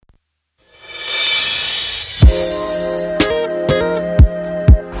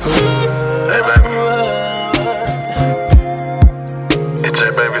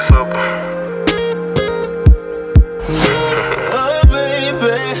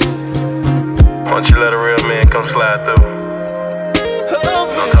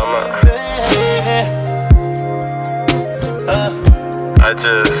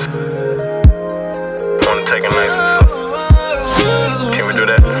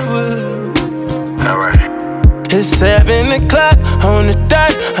It's 7 o'clock on the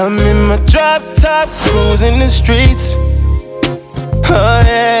dot. I'm in my drop top, cruising the streets. Oh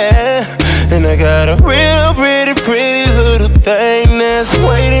yeah, and I got a real pretty little thing that's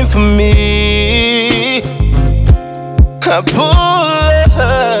waiting for me. I pull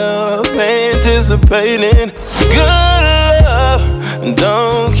up, anticipating good love.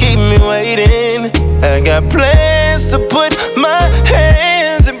 Don't keep me waiting. I got plans to put my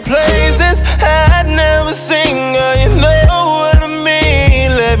hands in places I'd never seen. Girl, you know what I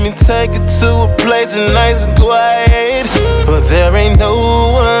mean. Let me take it to a place nice and quiet, but there ain't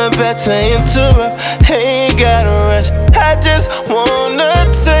no one better to interrupt. Ain't gotta rush, I just wanna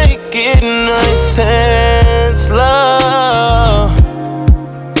take it nice and slow.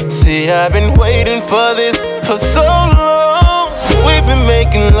 See, I've been waiting for this for so long. We've been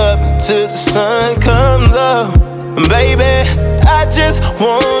making love until the sun comes up. Baby, I just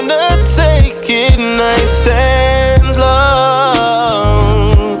wanna take it nice and slow.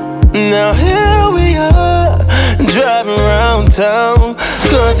 Now here we are, driving around town,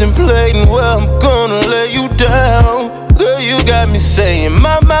 contemplating where I'm gonna lay you down. Girl, you got me saying,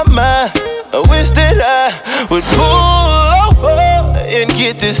 my, I wish that I would pull over and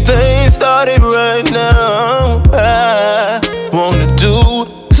get this thing started right now. I wanna do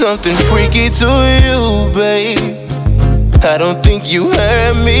something freaky to you, babe. I don't think you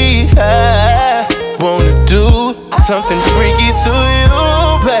heard me. I wanna do something freaky to you,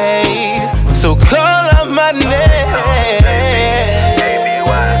 babe. So call out my name.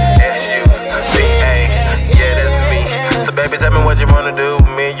 ABYSUPA, yeah, that's me. So baby, tell me what you wanna do with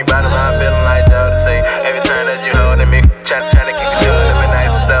me. You riding around feeling like